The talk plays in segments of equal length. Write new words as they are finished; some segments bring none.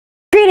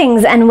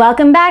Greetings and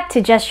welcome back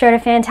to Just Short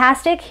of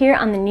Fantastic here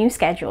on the new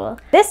schedule.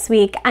 This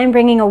week, I'm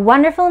bringing a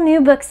wonderful new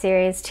book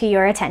series to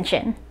your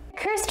attention. It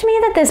occurs to me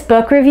that this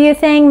book review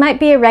thing might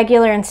be a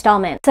regular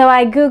installment, so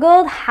I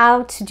googled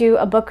how to do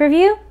a book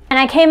review, and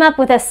I came up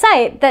with a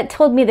site that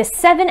told me the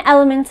 7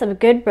 elements of a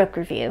good book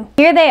review.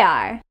 Here they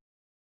are.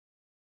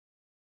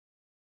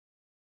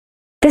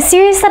 The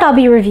series that I'll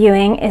be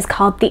reviewing is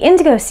called the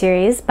Indigo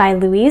series by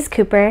Louise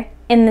Cooper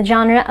in the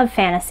genre of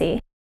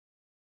fantasy.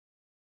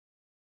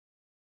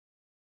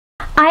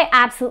 I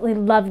absolutely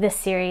love this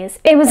series.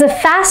 It was a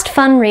fast,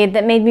 fun read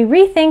that made me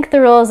rethink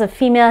the roles of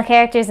female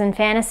characters in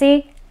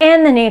fantasy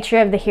and the nature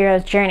of the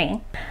hero's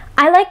journey.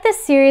 I like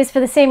this series for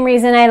the same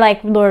reason I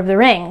like Lord of the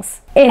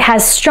Rings. It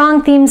has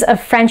strong themes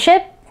of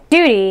friendship,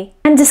 duty,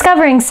 and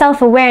discovering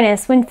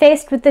self-awareness when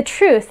faced with the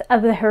truth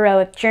of the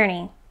heroic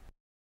journey.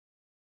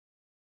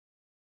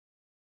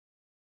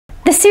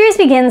 The series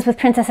begins with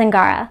Princess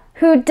Angara,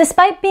 who,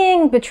 despite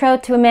being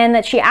betrothed to a man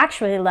that she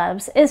actually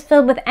loves, is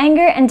filled with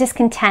anger and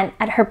discontent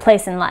at her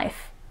place in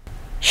life.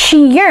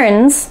 She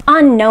yearns,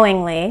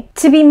 unknowingly,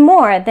 to be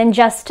more than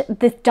just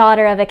the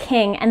daughter of a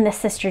king and the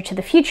sister to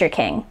the future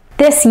king.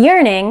 This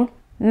yearning,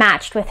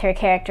 matched with her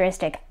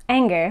characteristic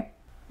anger,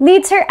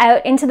 leads her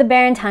out into the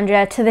barren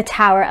tundra to the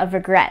Tower of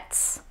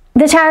Regrets.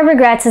 The Tower of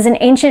Regrets is an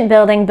ancient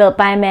building built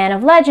by a man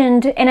of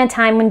legend in a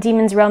time when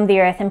demons roamed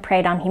the earth and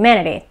preyed on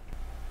humanity.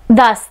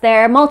 Thus,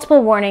 there are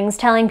multiple warnings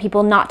telling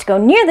people not to go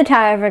near the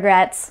Tower of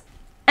Regrets,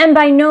 and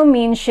by no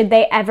means should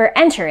they ever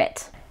enter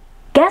it.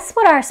 Guess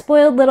what our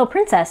spoiled little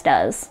princess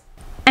does?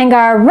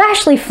 Angara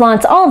rashly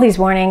flaunts all these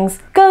warnings,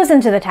 goes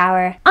into the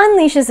tower,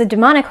 unleashes a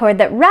demonic horde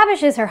that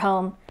ravishes her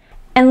home,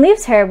 and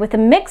leaves her with a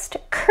mixed,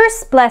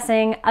 cursed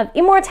blessing of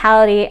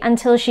immortality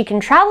until she can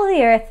travel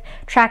the earth,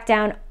 track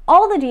down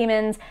all the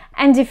demons,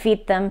 and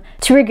defeat them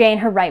to regain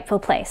her rightful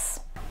place.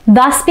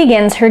 Thus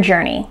begins her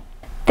journey.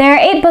 There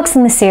are 8 books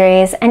in the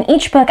series, and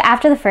each book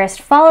after the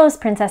first follows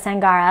Princess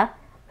Angara,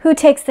 who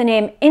takes the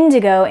name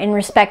Indigo in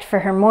respect for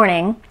her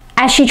mourning,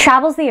 as she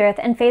travels the earth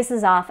and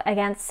faces off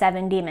against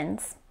 7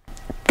 demons.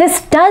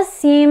 This does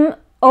seem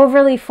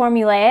overly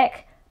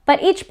formulaic,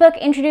 but each book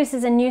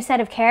introduces a new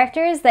set of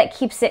characters that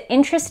keeps it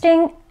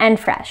interesting and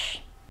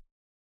fresh.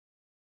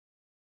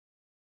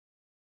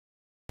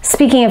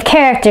 Speaking of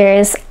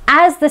characters,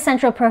 as the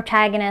central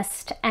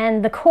protagonist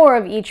and the core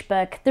of each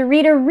book, the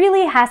reader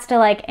really has to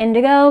like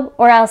Indigo,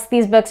 or else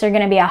these books are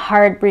going to be a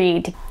hard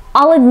read.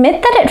 I'll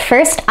admit that at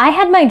first I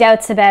had my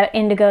doubts about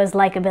Indigo's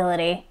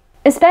likability,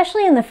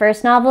 especially in the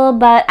first novel,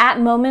 but at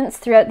moments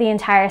throughout the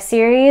entire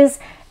series,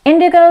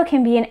 Indigo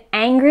can be an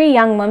angry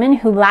young woman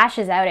who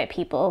lashes out at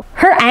people.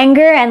 Her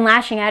anger and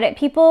lashing out at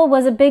people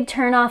was a big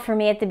turnoff for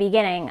me at the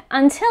beginning,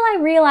 until I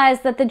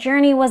realized that the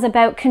journey was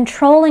about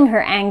controlling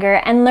her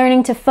anger and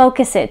learning to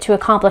focus it to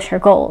accomplish her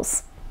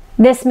goals.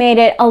 This made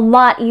it a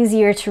lot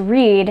easier to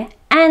read,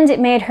 and it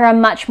made her a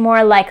much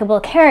more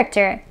likable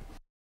character.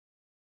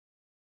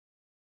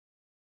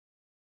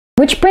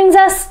 Which brings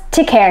us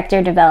to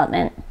character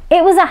development.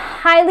 It was a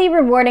highly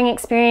rewarding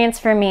experience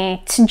for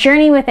me to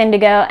journey with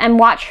Indigo and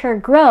watch her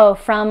grow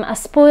from a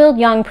spoiled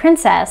young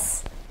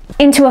princess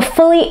into a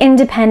fully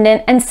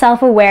independent and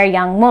self-aware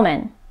young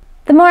woman.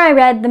 The more I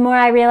read, the more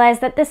I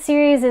realized that this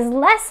series is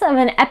less of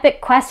an epic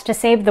quest to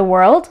save the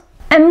world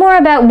and more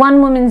about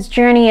one woman's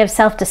journey of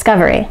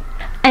self-discovery.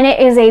 And it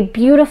is a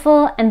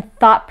beautiful and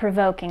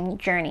thought-provoking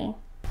journey.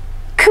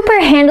 Cooper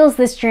handles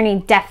this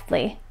journey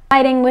deftly,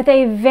 writing with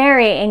a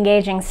very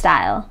engaging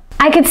style.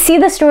 I could see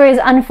the stories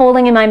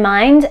unfolding in my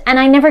mind, and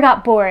I never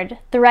got bored.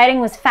 The writing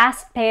was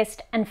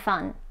fast-paced and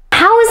fun.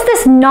 How is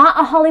this not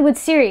a Hollywood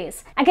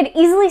series? I could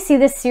easily see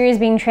this series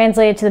being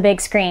translated to the big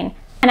screen,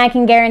 and I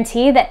can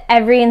guarantee that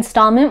every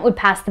installment would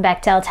pass the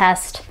Bechdel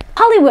test.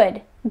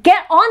 Hollywood,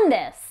 get on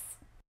this!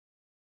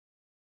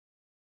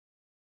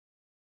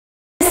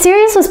 The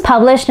series was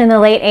published in the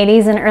late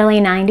 80s and early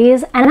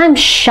 90s, and I'm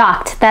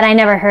shocked that I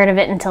never heard of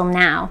it until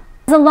now.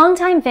 As a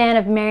longtime fan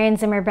of Marion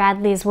Zimmer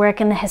Bradley's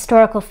work in the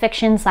historical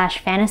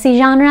fiction/fantasy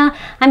genre,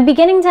 I'm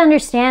beginning to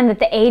understand that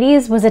the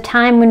 80s was a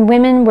time when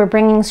women were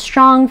bringing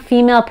strong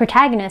female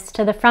protagonists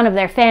to the front of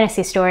their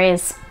fantasy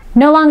stories,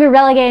 no longer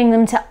relegating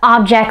them to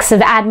objects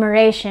of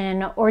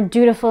admiration or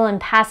dutiful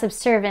and passive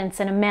servants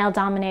in a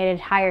male-dominated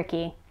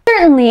hierarchy.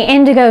 Certainly,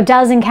 Indigo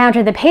does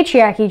encounter the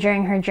patriarchy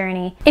during her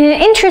journey. In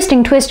an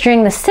interesting twist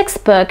during the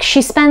 6th book,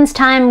 she spends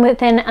time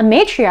within a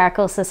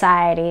matriarchal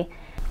society,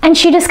 and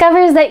she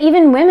discovers that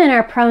even women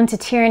are prone to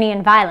tyranny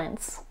and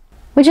violence,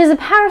 which is a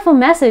powerful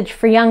message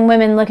for young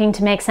women looking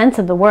to make sense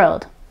of the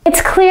world.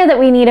 It's clear that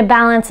we need a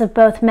balance of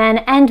both men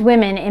and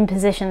women in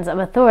positions of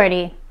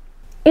authority.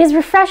 It is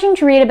refreshing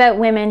to read about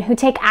women who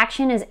take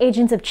action as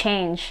agents of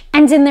change,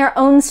 and in their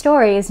own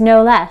stories,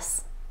 no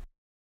less.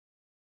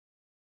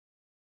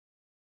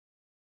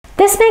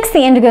 This makes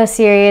the Indigo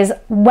series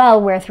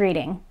well worth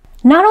reading.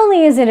 Not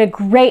only is it a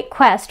great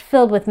quest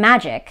filled with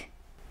magic,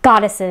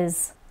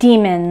 goddesses,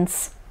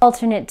 demons,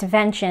 alternate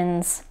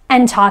dimensions,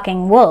 and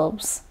talking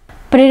wolves,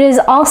 but it is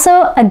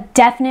also a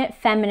definite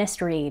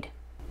feminist read.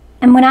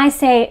 And when I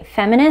say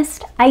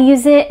feminist, I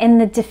use it in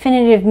the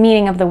definitive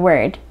meaning of the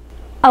word.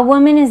 A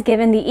woman is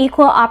given the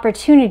equal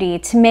opportunity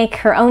to make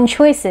her own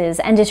choices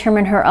and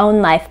determine her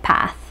own life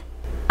path.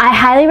 I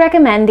highly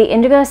recommend the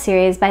Indigo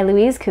series by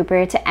Louise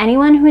Cooper to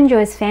anyone who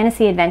enjoys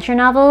fantasy adventure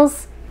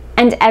novels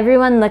and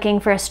everyone looking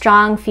for a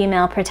strong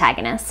female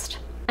protagonist.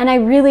 And I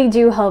really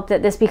do hope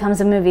that this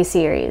becomes a movie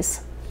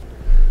series.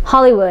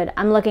 Hollywood,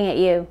 I'm looking at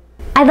you.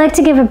 I'd like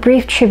to give a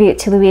brief tribute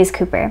to Louise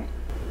Cooper.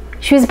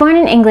 She was born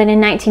in England in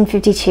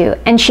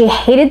 1952, and she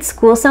hated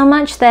school so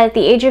much that at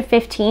the age of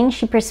 15,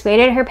 she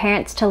persuaded her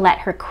parents to let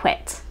her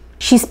quit.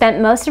 She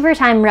spent most of her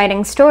time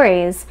writing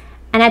stories,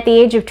 and at the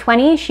age of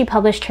 20, she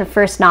published her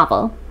first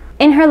novel.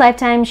 In her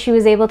lifetime, she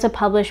was able to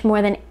publish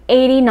more than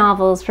 80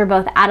 novels for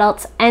both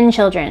adults and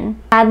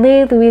children.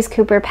 Sadly, Louise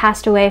Cooper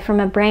passed away from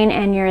a brain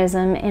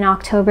aneurysm in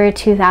October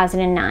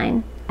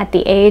 2009 at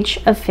the age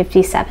of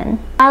 57.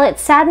 While it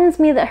saddens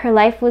me that her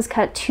life was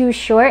cut too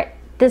short,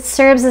 this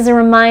serves as a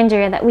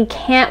reminder that we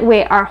can't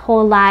wait our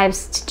whole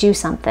lives to do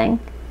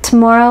something.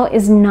 Tomorrow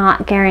is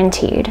not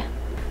guaranteed.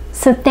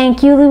 So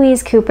thank you,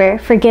 Louise Cooper,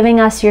 for giving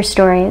us your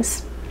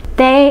stories.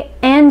 They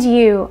and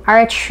you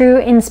are a true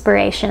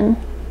inspiration.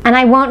 And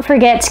I won't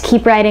forget to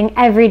keep writing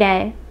every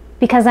day,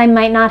 because I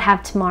might not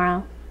have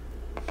tomorrow.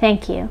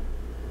 Thank you.